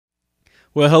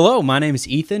Well, hello, my name is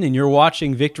Ethan, and you're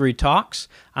watching Victory Talks.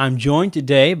 I'm joined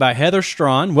today by Heather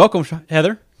Strawn. Welcome,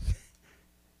 Heather.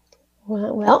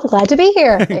 Well, glad to be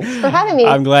here. Thanks for having me.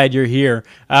 I'm glad you're here.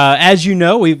 As you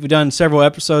know, we've done several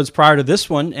episodes prior to this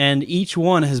one, and each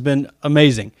one has been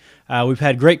amazing. We've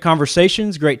had great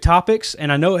conversations, great topics,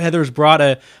 and I know Heather's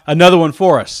brought another one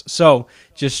for us. So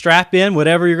just strap in,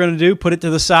 whatever you're going to do, put it to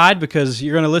the side because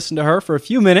you're going to listen to her for a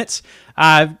few minutes.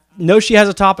 I know she has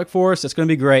a topic for us that's going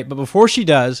to be great, but before she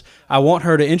does, I want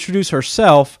her to introduce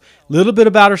herself, a little bit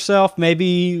about herself,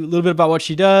 maybe a little bit about what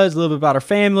she does, a little bit about her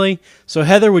family. So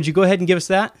Heather, would you go ahead and give us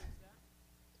that?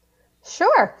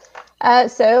 Sure.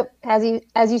 So as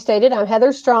you stated, I'm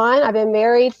Heather Strawn. I've been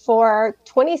married for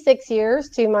 26 years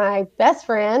to my best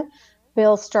friend,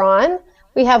 Bill Strawn.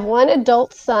 We have one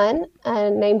adult son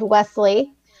named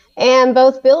Wesley. And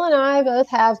both Bill and I both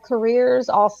have careers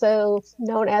also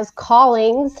known as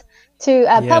callings to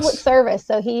public Yes. service.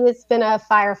 So he has been a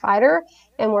firefighter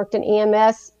and worked in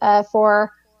EMS for,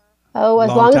 as Long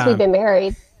long as we've time. been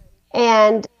married.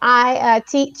 And I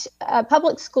teach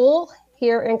public school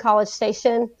here in College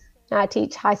Station. I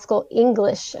teach high school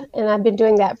English, and I've been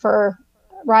doing that for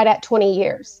right at 20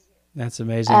 years. That's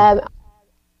amazing. Um,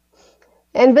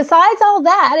 and besides all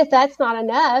that, if that's not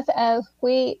enough,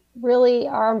 we really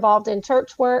are involved in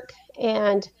church work,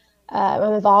 and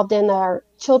I'm involved in our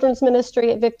children's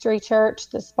ministry at Victory Church,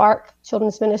 the Spark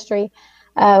Children's Ministry,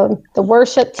 the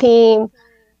worship team.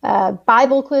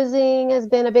 Bible quizzing has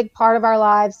been a big part of our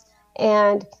lives,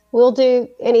 and we'll do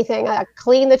anything.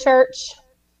 Clean the church,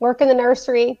 work in the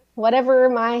nursery, whatever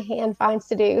my hand finds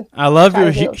to do. I love Try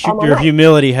your to do it with all my your might.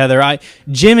 humility, Heather.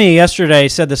 Jimmy yesterday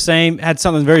said the same, had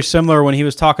something very similar when he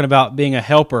was talking about being a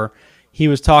helper. He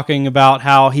was talking about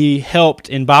how he helped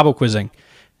in Bible quizzing.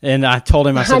 And I told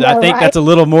him, I I said, I know, think right? that's a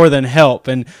little more than help.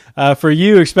 And for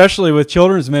you, especially with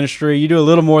children's ministry, you do a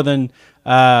little more than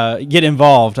get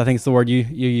involved. I think it's the word you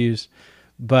use.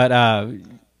 But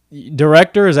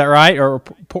director, is that right? Or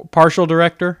partial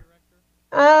director?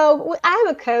 I'm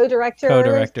a co-director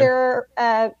Co-director.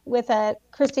 there with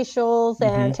Christy Schulz Hmm.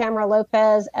 and Tamara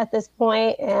Lopez at this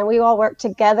point, and we all work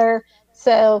together.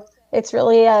 So it's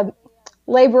really a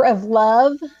labor of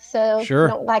love. So I Sure.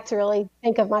 don't like to really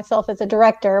think of myself as a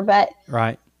director, but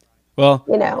Right. Well,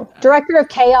 director of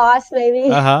chaos maybe.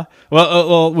 uh-huh.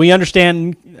 Well, we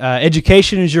understand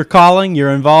education is your calling.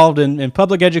 You're involved in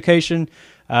public education,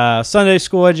 Sunday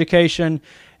school education.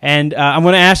 And I'm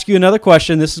going to ask you another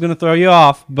question. This is going to throw you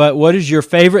off, but what is your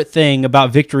favorite thing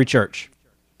about Victory Church?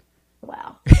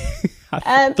 Wow.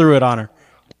 I threw it on her.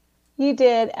 You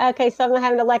did. Okay, so I'm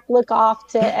having to look off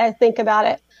to think about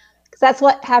it, because that's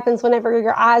what happens whenever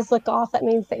your eyes look off. That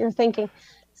means that you're thinking.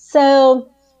 So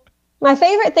my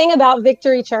favorite thing about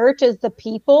Victory Church is the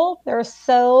people. There are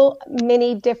so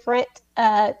many different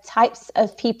types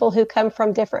of people who come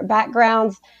from different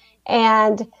backgrounds,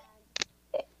 and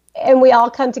we all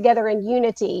come together in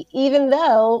unity, even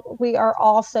though we are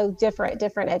all so different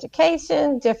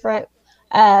education, different,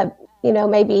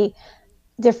 maybe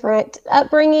different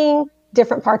upbringing,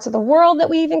 different parts of the world that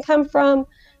we even come from,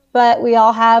 but we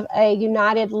all have a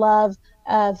united love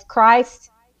of Christ,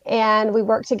 and we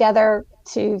work together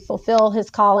to fulfill his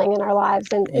calling in our lives.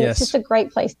 And it's just Yes. a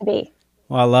great place to be.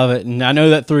 Well, I love it, and I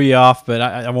know that threw you off, but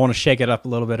I want to shake it up a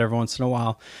little bit every once in a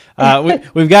while.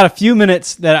 We've got a few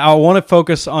minutes that I want to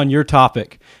focus on your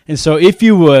topic, and so if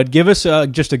you would, give us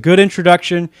just a good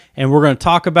introduction, and we're going to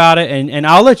talk about it, and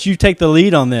I'll let you take the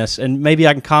lead on this, and maybe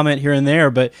I can comment here and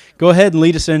there, but go ahead and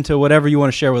lead us into whatever you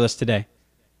want to share with us today.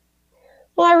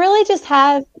 Well, I really just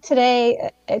have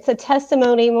today, it's a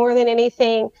testimony more than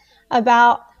anything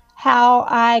about how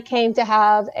I came to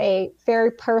have a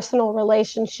very personal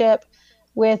relationship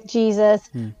with Jesus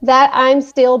that I'm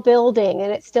still building,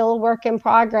 and it's still a work in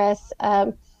progress.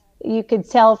 You could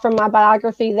tell from my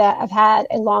biography that I've had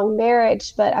a long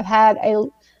marriage, but I've had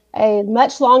a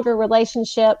much longer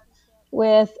relationship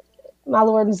with my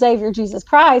Lord and Savior Jesus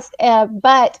Christ.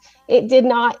 But it did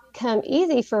not come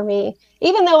easy for me,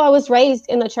 even though I was raised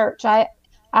in the church.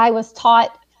 I was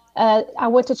taught. I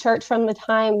went to church from the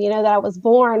time that I was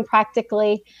born.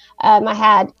 Practically, I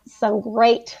had some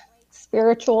great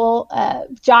spiritual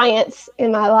giants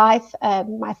in my life.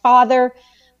 My father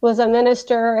was a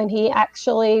minister, and he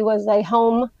actually was a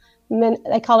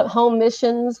they called it home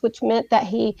missions, which meant that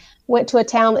he went to a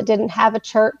town that didn't have a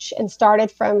church and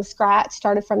started from scratch,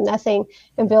 started from nothing,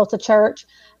 and built a church.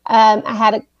 I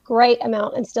had a great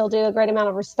amount, and still do, a great amount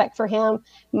of respect for him.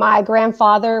 My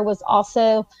grandfather was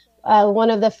also one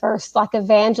of the first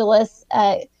evangelists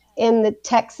in the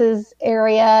Texas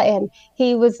area, and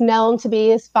he was known to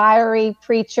be a fiery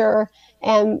preacher.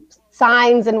 And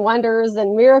signs and wonders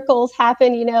and miracles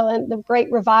happen, and the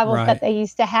great revivals that Right. they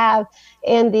used to have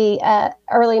in the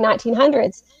early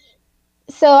 1900s.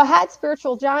 So I had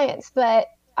spiritual giants, but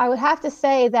I would have to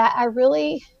say that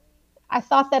I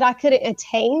thought that I couldn't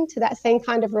attain to that same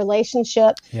kind of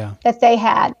relationship Yeah. that they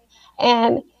had.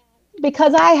 And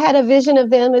because I had a vision of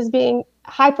them as being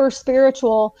hyper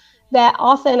spiritual, that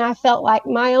often I felt like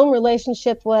my own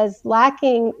relationship was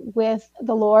lacking with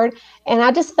the Lord. And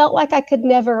I just felt like I could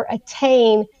never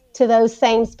attain to those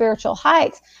same spiritual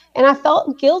heights. And I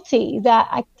felt guilty that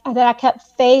I kept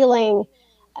failing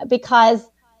because,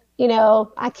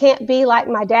 I can't be like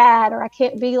my dad or I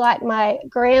can't be like my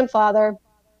grandfather.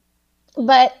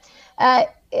 But uh,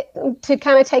 to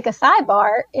kind of take a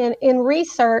sidebar, in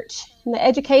research in the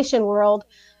education world,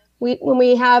 when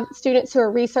we have students who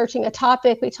are researching a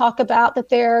topic, we talk about that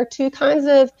there are two kinds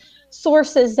of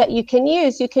sources that you can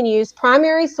use. You can use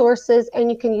primary sources and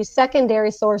you can use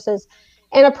secondary sources.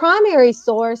 And a primary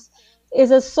source is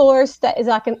a source that is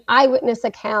like an eyewitness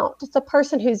account. It's a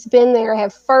person who's been there,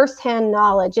 have firsthand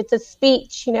knowledge. It's a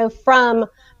speech, from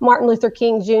Martin Luther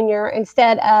King Jr.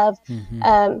 instead of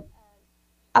Mm-hmm.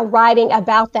 a writing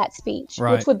about that speech, which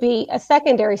Right. would be a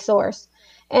secondary source.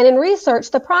 And in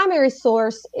research, the primary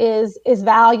source is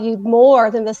valued more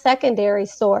than the secondary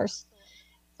source.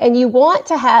 And you want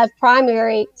to have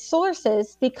primary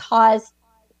sources because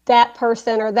that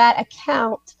person or that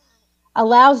account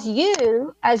allows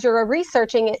you, as you're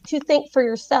researching it, to think for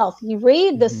yourself. You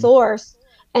read the Mm-hmm. source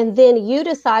and then you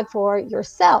decide for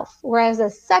yourself. Whereas a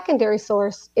secondary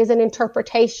source is an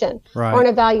interpretation or Right. an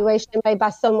evaluation made by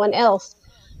someone else.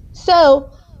 So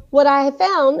what I have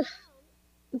found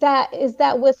that is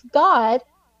that with God,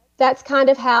 that's kind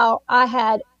of how I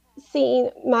had seen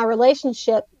my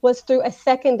relationship was through a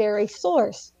secondary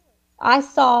source. I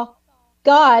saw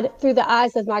God through the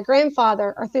eyes of my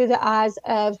grandfather or through the eyes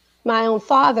of my own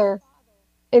father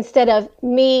instead of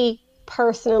me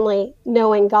personally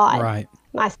knowing God Right.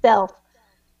 myself.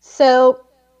 So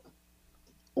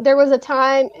there was a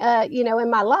time, in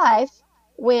my life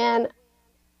when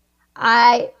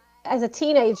I, as a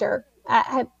teenager,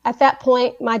 at that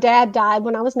point, my dad died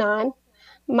when I was 9.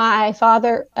 My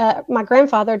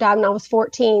grandfather died when I was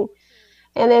 14.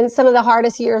 And then some of the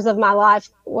hardest years of my life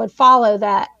would follow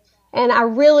that. And I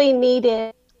really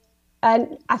needed,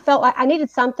 and I felt like I needed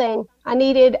something.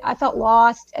 I felt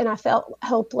lost and I felt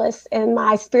hopeless. And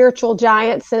my spiritual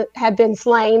giants had been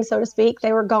slain, so to speak.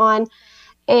 They were gone.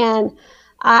 And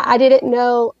I didn't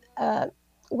know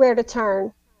where to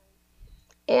turn.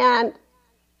 And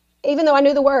even though I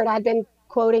knew the word, I'd been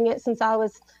quoting it since I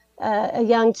was a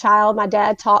young child. My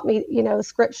dad taught me,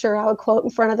 scripture I would quote in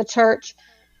front of the church.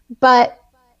 But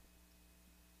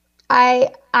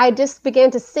I just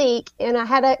began to seek, and I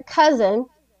had a cousin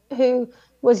who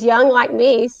was young like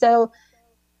me, so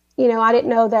I didn't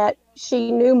know that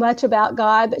she knew much about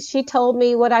God, but she told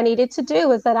me what I needed to do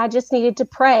was that I just needed to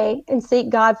pray and seek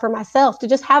God for myself, to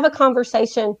just have a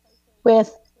conversation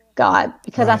with God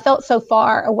because I Right. felt so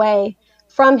far away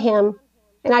from him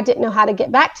and I didn't know how to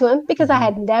get back to him because I Mm-hmm.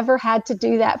 had never had to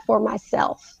do that for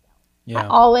myself. I Yeah.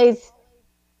 always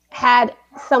had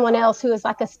someone else who was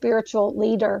like a spiritual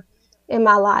leader in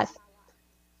my life.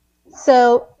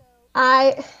 So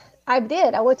I I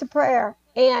did. I went to prayer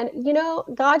and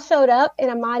God showed up in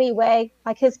a mighty way.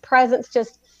 Like his presence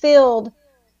just filled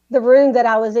the room that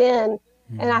I was in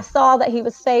and I Mm-hmm. saw that he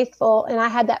was faithful and I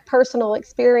had that personal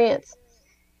experience.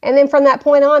 And then from that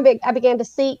point on I began to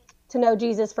seek to know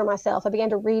Jesus for myself. I began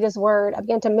to read his word. I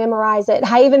began to memorize it.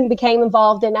 I even became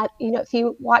involved in if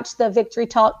you watch the victory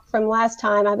talk from last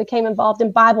time, I became involved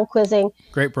in Bible quizzing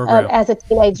Great program. as a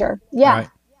teenager. Yeah. Right.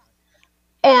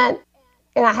 And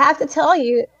And I have to tell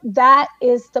you, that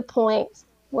is the point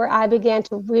where I began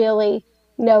to really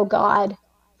know God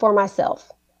for myself,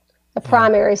 the Yeah.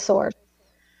 primary source.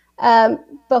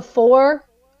 Before,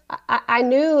 I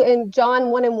knew in John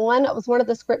 1 and 1, it was one of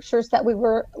the scriptures that we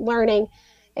were learning.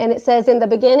 And it says, in the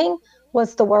beginning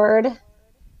was the Word,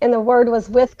 and the Word was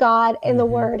with God, and the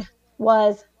Mm-hmm. Word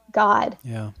was God.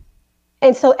 Yeah.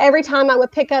 And so every time I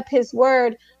would pick up his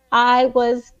Word, I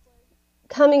was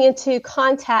coming into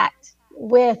contact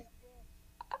with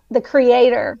the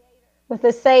creator, with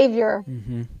the savior,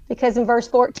 Mm-hmm. because in verse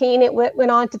 14 it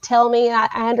went on to tell me, I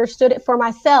understood it for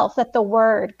myself, that the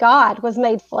word God was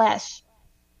made flesh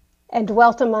and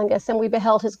dwelt among us, and we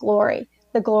beheld his glory.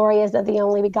 The glory is of the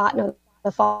only begotten of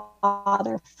the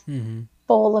Father, Mm-hmm.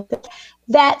 full of the.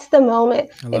 That's the moment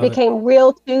I it love it. became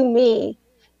real to me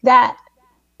that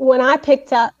when I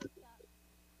picked up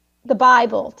the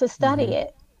Bible to Mm-hmm. study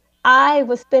it, I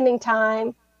was spending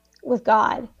time with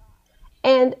God.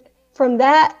 And from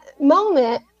that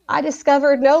moment, I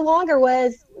discovered no longer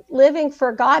was living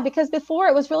for God, because before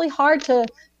it was really hard to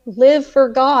live for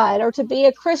God or to be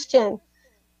a Christian.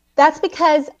 That's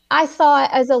because I saw it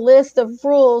as a list of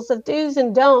rules, of do's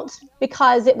and don'ts,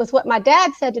 because it was what my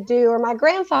dad said to do or my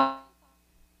grandfather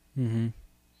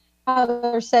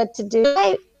Mm-hmm. said to do.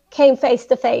 I came face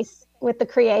to face with the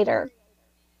Creator,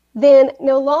 then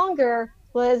no longer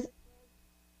was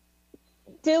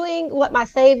doing what my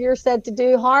Savior said to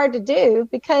do hard to do,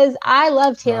 because I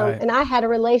loved Him Right. and I had a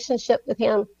relationship with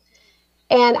Him.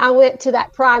 And I went to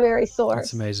that primary That's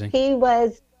source. amazing. He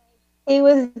was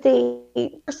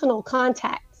the personal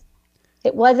contact.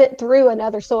 It wasn't through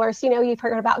another source. You've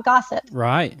heard about gossip.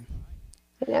 Right.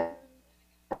 You know,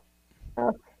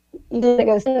 it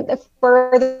goes the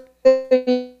further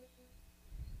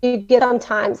you get,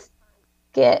 sometimes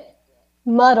get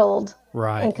muddled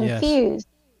Right. and Yes. confused.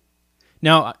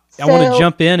 Now, I want to So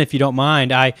jump in if you don't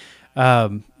mind.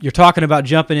 You're talking about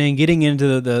jumping in, getting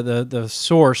into the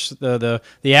source, the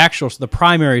actual, the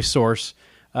primary source,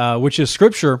 which is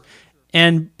Scripture.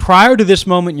 And prior to this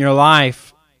moment in your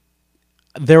life,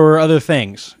 there were other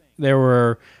things. There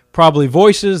were probably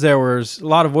voices. There was a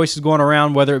lot of voices going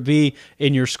around, whether it be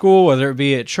in your school, whether it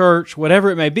be at church, whatever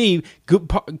it may be,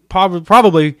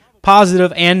 probably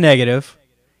positive and negative.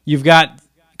 You've got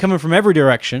coming from every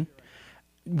direction.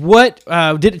 What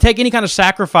did it take any kind of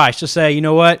sacrifice to say, you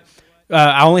know what,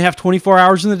 I only have 24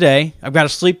 hours in the day. I've got to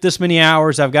sleep this many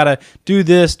hours. I've got to do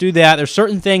this, do that. There's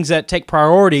certain things that take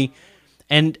priority.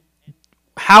 And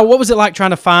what was it like trying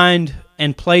to find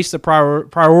and place the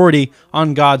priority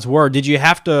on God's Word? Did you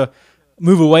have to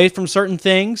move away from certain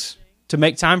things to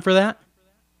make time for that?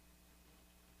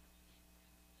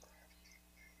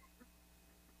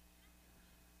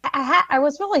 I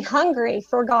was really hungry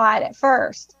for God at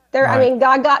first. Right.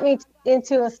 God got me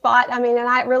into a spot. And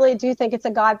I really do think it's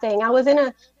a God thing. I was in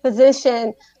a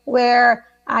position where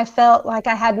I felt like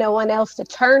I had no one else to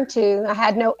turn to. I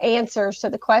had no answers to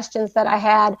the questions that I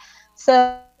had.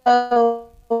 So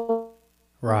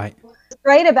Right. what's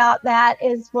great about that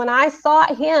is when I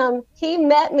sought Him, He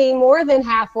met me more than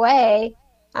halfway.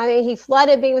 He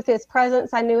flooded me with His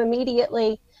presence. I knew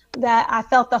immediately that I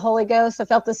felt the Holy Ghost. I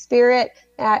felt the Spirit,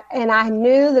 and I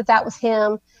knew that that was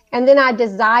Him. And then I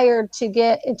desired to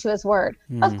get into His Word.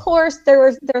 Of course, there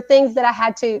are things that I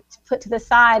had to put to the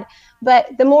side, but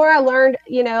the more I learned,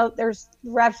 there's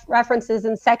references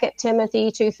in 2 Timothy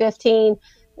 2:15.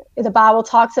 The Bible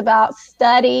talks about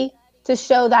study to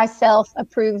show thyself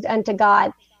approved unto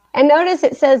God. And notice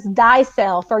it says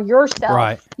thyself or yourself.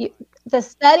 Right.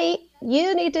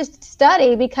 You need to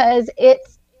study because it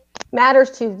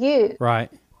matters to you. Right.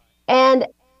 And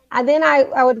then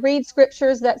I would read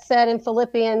scriptures that said in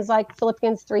Philippians, like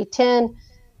Philippians 3:10,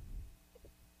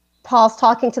 Paul's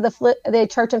talking to the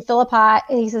church in Philippi,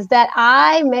 and he says, that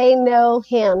I may know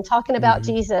Him, talking about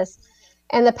Jesus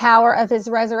and the power of His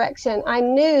resurrection. I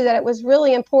knew that it was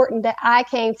really important that I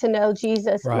came to know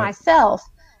Jesus myself,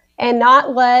 and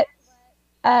not let,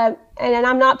 and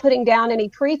I'm not putting down any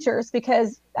preachers,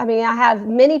 because I have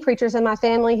many preachers in my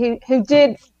family who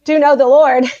do know the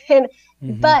Lord,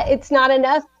 but it's not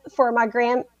enough for my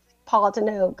grandpa to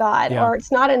know God, or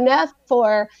it's not enough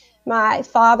for my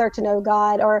father to know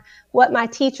God, or what my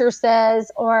teacher says,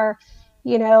 or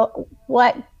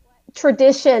what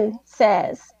tradition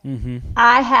says.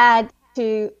 I had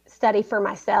to study for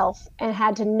myself and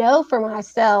had to know for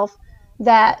myself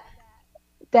that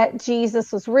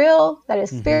Jesus was real, that His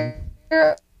Spirit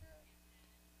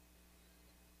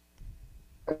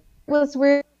was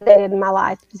real in my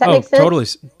life. Does that make sense? Totally,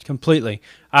 completely.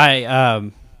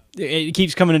 It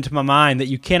keeps coming into my mind that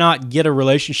you cannot get a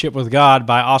relationship with God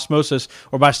by osmosis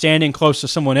or by standing close to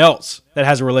someone else that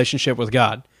has a relationship with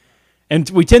God. And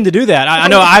we tend to do that. I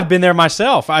know I've been there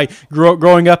myself.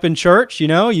 Growing up in church, you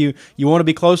want to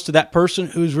be close to that person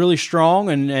who's really strong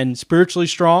and spiritually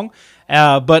strong.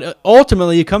 But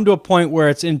ultimately, you come to a point where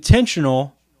it's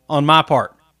intentional on my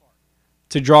part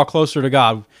to draw closer to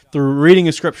God through reading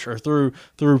of Scripture,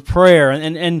 through prayer,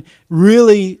 and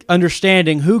really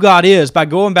understanding who God is by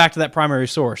going back to that primary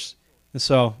source. And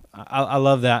so I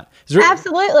love that.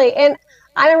 Absolutely. And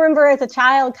I remember as a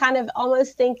child kind of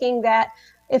almost thinking that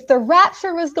if the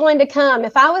rapture was going to come,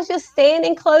 if I was just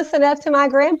standing close enough to my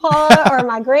grandpa or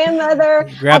my grandmother,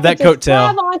 grab that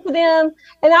coattail, grab onto them,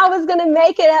 and I was going to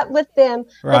make it up with them.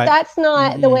 Right. But that's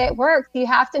not the way it works. You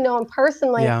have to know them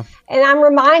personally. Yeah. And I'm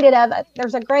reminded of,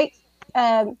 there's a great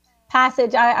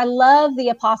passage. I love the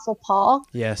Apostle Paul.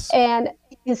 Yes. And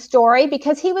his story,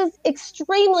 because he was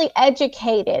extremely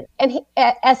educated, and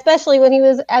especially when he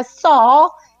was as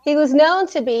Saul, He was known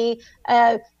to be,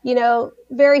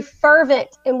 very fervent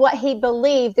in what he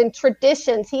believed in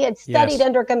traditions. He had studied Yes.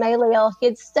 under Gamaliel. He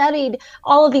had studied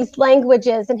all of these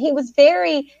languages, and he was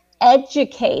very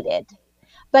educated.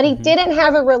 But he Mm-hmm. didn't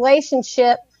have a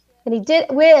relationship, and he did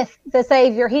with the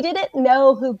Savior. He didn't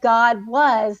know who God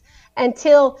was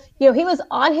until he was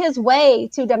on his way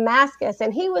to Damascus,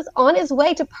 and he was on his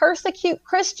way to persecute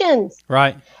Christians.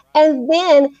 Right. And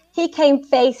then he came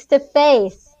face to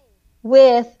face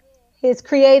with his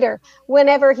creator.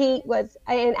 Whenever he was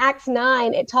in Acts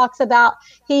 9, it talks about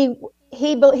he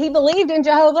believed in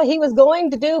Jehovah. He was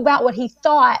going to do about what he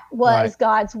thought Right. was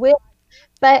God's will.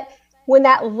 But when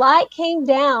that light came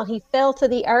down, he fell to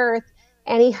the earth,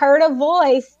 and he heard a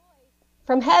voice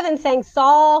from heaven saying,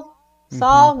 Saul, Mm-hmm.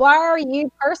 Saul, why are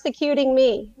you persecuting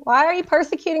me? Why are you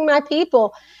persecuting my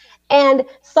people? And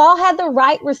Saul had the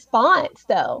right response,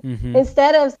 though. Mm-hmm.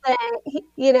 Instead of saying,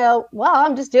 well,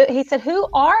 I'm just doing, he said, who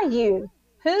are you?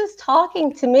 Who's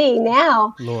talking to me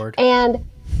now? Lord. And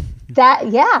that,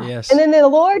 yeah. Yes. And then the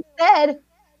Lord said,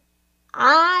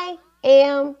 I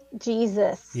am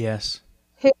Jesus, Yes.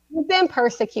 who you've been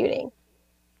persecuting.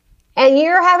 And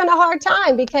you're having a hard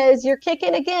time because you're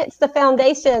kicking against the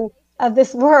foundation of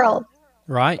this world.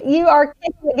 Right. You are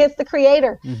kicking against the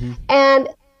Creator. Mm-hmm. And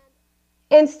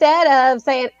instead of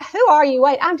saying, who are you?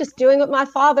 Wait, I'm just doing what my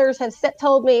fathers have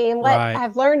told me and what Right.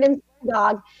 I've learned in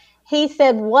synagogue. He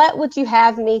said, what would you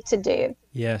have me to do?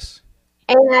 Yes.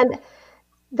 And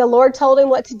the Lord told him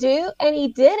what to do, and he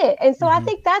did it. And so I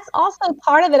think that's also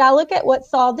part of it. I look at what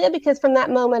Saul did, because from that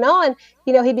moment on,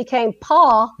 he became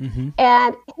Paul,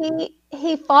 and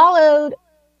he followed,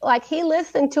 like he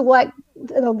listened to what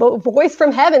the voice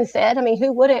from heaven said. I mean,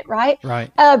 who wouldn't, right?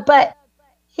 Right. But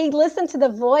he listened to the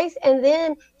voice, and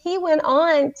then he went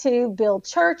on to build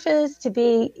churches, to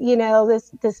be,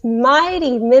 this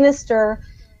mighty minister.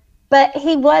 But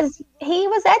he was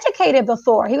educated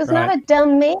before. He was Right. not a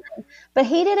dumb man, but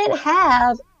he didn't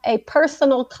have a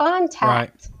personal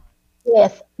contact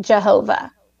with Jehovah.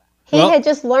 He had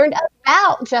just learned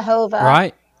about Jehovah.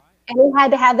 Right. And he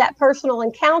had to have that personal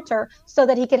encounter so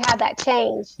that he could have that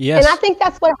change. Yes. And I think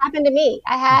that's what happened to me.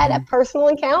 I had a personal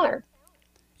encounter.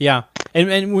 Yeah.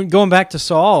 And when going back to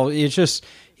Saul, it's just,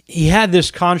 he had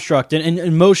this construct,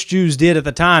 and most Jews did at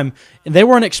the time. They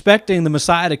weren't expecting the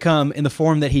Messiah to come in the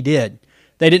form that he did.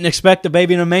 They didn't expect a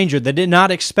baby in a manger. They did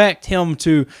not expect him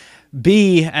to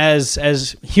be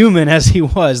as human as he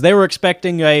was. They were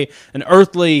expecting an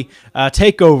earthly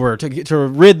takeover to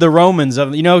rid the Romans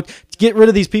of, to get rid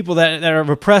of these people that have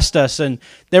oppressed us. And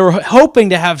they were hoping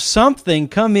to have something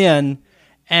come in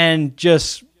and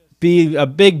just be a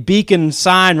big beacon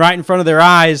sign right in front of their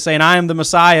eyes saying, I am the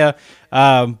Messiah,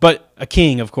 but a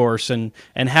king, of course, and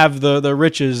have the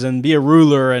riches and be a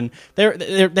ruler. And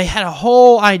they had a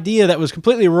whole idea that was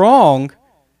completely wrong.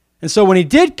 And so when he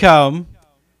did come,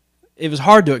 it was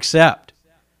hard to accept,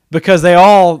 because they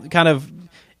all kind of,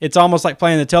 it's almost like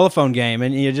playing the telephone game,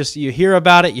 and you hear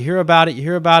about it,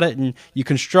 and you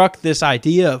construct this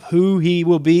idea of who he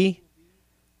will be.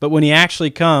 But when he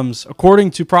actually comes, according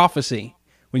to prophecy,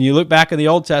 when you look back in the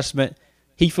Old Testament,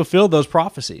 he fulfilled those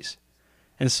prophecies.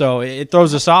 And so it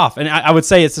throws us off. And I would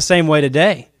say it's the same way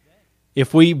today.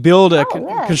 If we build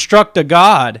construct a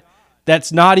God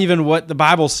that's not even what the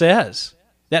Bible says,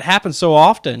 that happens so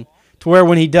often, to where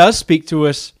when he does speak to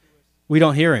us, we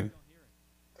don't hear him.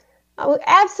 Oh,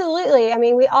 absolutely. I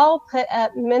mean, we all put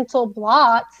up mental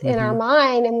blocks in our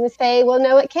mind, and we say, well,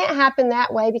 no, it can't happen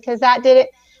that way, because that didn't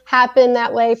happen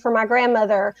that way for my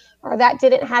grandmother, or that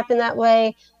didn't happen that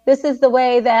way. This is the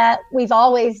way that we've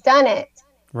always done it.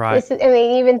 Right.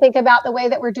 Even think about the way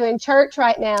that we're doing church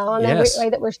right now, and the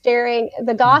way that we're sharing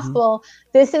the gospel.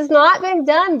 This has not been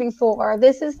done before.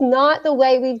 This is not the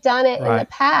way we've done it in the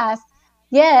past.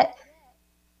 Yet,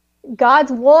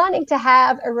 God's wanting to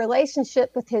have a relationship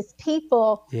with his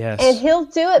people, and he'll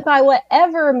do it by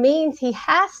whatever means he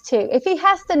has to. If he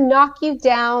has to knock you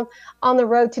down on the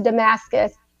road to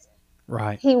Damascus,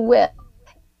 he will.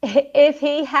 If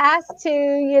he has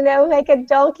to, make a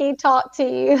donkey talk to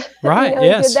you, he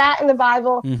did that in the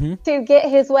Bible to get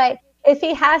his way. If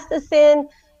he has to send,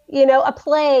 a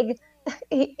plague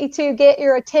to get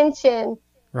your attention,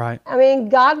 right? I mean,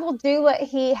 God will do what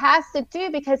he has to do,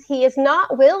 because he is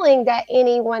not willing that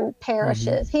anyone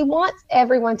perishes. He wants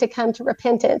everyone to come to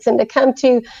repentance and to come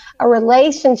to a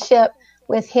relationship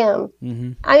with him.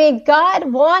 I mean,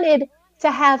 God wanted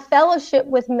to have fellowship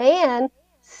with man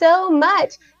so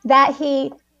much that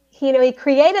he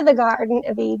created the Garden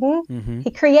of Eden.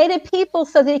 He created people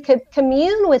so that he could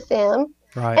commune with them.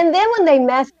 Right. And then when they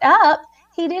messed up,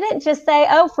 he didn't just say,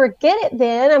 oh, forget it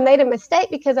then. I made a mistake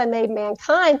because I made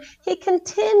mankind. He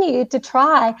continued to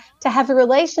try to have a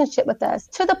relationship with us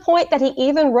to the point that he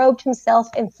even robed himself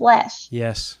in flesh.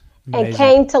 Yes. And Amazing.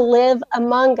 came to live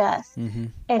among us. Mm-hmm.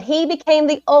 And he became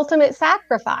the ultimate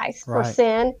sacrifice for Right.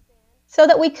 sin so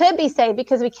that we could be saved,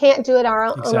 because we can't do it on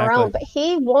our own. But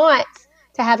he wants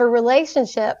to have a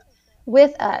relationship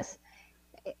with us.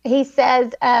 He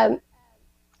said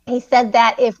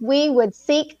that if we would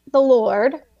seek the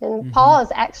Lord, and Mm-hmm. Paul is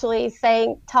actually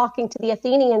talking to the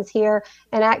Athenians here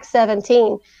in Acts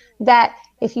 17, that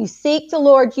if you seek the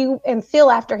Lord and feel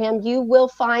after him, you will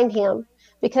find him,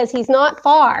 because he's not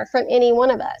far from any one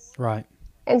of us. Right.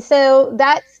 And so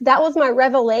that was my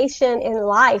revelation in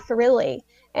life, really.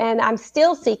 And I'm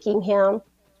still seeking him,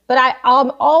 but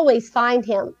I'll always find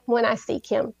him when I seek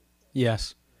him.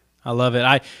 Yes. I love it.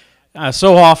 I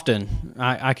so often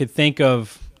I could think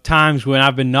of times when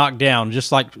I've been knocked down,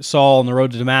 just like Saul on the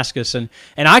road to Damascus, and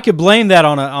I could blame that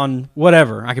on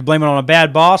whatever. I could blame it on a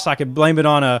bad boss. I could blame it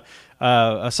on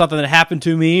something that happened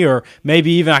to me, or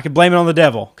maybe even I could blame it on the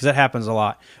devil, because that happens a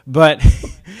lot. But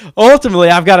ultimately,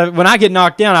 when I get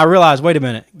knocked down, I realize, wait a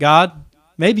minute, God,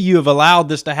 maybe you have allowed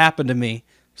this to happen to me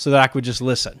so that I could just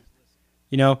listen.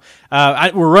 You know,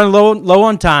 we're running low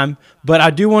on time, but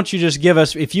I do want you to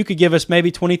just if you could give us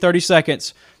maybe 20, 30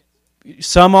 seconds,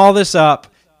 sum all this up.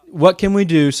 What can we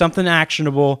do? Something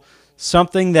actionable,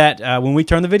 something that when we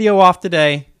turn the video off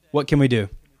today, what can we do?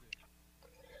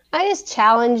 I just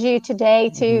challenge you today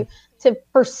to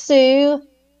pursue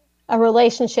a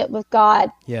relationship with God.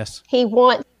 Yes. He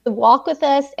wants to walk with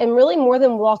us, and really more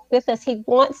than walk with us, he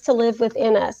wants to live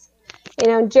within us. You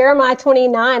know, Jeremiah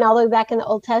 29, all the way back in the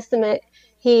Old Testament,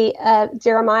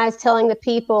 Jeremiah is telling the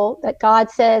people that God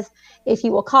says, if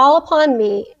you will call upon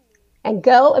me and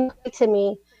go and pray to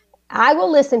me, I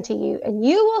will listen to you, and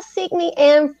you will seek me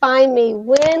and find me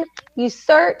when you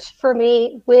search for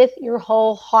me with your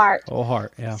whole heart. Whole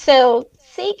heart, yeah. So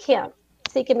seek him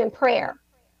in prayer.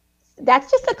 That's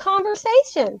just a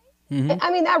conversation. Mm-hmm.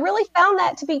 I mean, I really found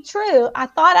that to be true. I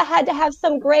thought I had to have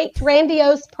some great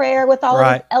grandiose prayer with all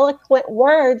of these eloquent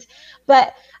words,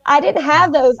 but I didn't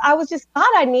have those. I was just, God,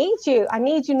 I need you. I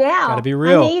need you now. Gotta be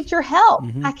real. I need your help.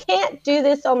 Mm-hmm. I can't do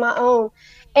this on my own.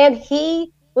 And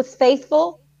he was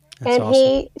faithful. That's awesome.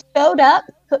 He showed up,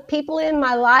 put people in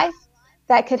my life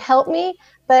that could help me,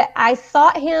 but I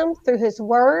sought him through his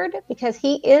word, because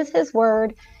he is his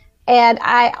word, and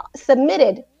I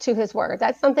submitted to his word.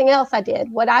 That's something else I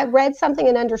did. When I read something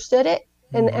and understood it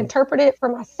and interpreted it for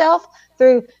myself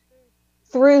through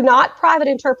not private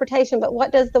interpretation, but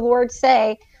what does the word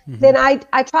say, then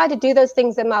I tried to do those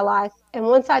things in my life. And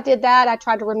once I did that, I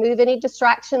tried to remove any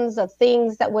distractions of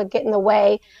things that would get in the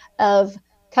way of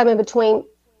coming between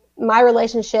my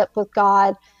relationship with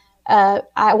God.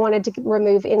 I wanted to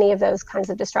remove any of those kinds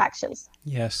of distractions.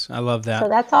 Yes, I love that. So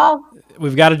that's all.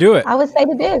 We've got to do it. I would say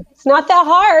to do. It's not that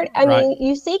hard. I mean,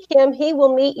 you seek him, he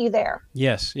will meet you there.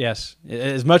 Yes, yes.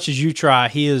 As much as you try,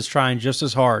 he is trying just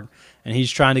as hard, and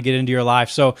he's trying to get into your life.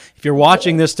 So if you're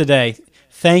watching this today,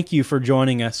 thank you for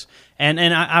joining us. And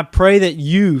I pray that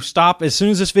you stop as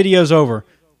soon as this video is over.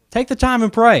 Take the time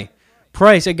and pray.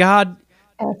 Pray. Say, God,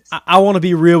 yes. I want to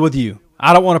be real with you.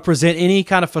 I don't want to present any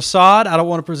kind of facade. I don't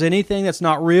want to present anything that's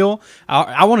not real.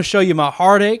 I want to show you my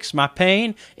heartaches, my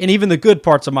pain, and even the good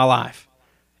parts of my life.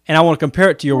 And I want to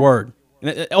compare it to your word.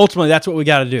 And ultimately, that's what we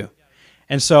got to do.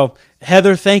 And so,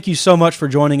 Heather, thank you so much for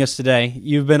joining us today.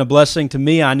 You've been a blessing to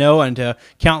me, I know, and to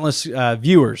countless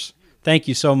viewers. Thank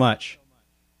you so much.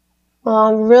 Well,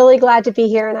 I'm really glad to be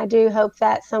here, and I do hope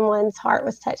that someone's heart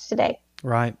was touched today.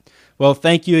 Right. Well,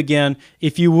 thank you again.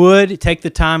 If you would, take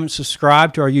the time and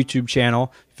subscribe to our YouTube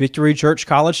channel, Victory Church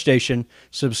College Station.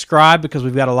 Subscribe, because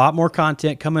we've got a lot more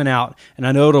content coming out, and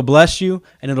I know it'll bless you,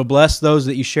 and it'll bless those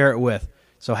that you share it with.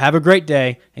 So have a great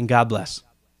day, and God bless.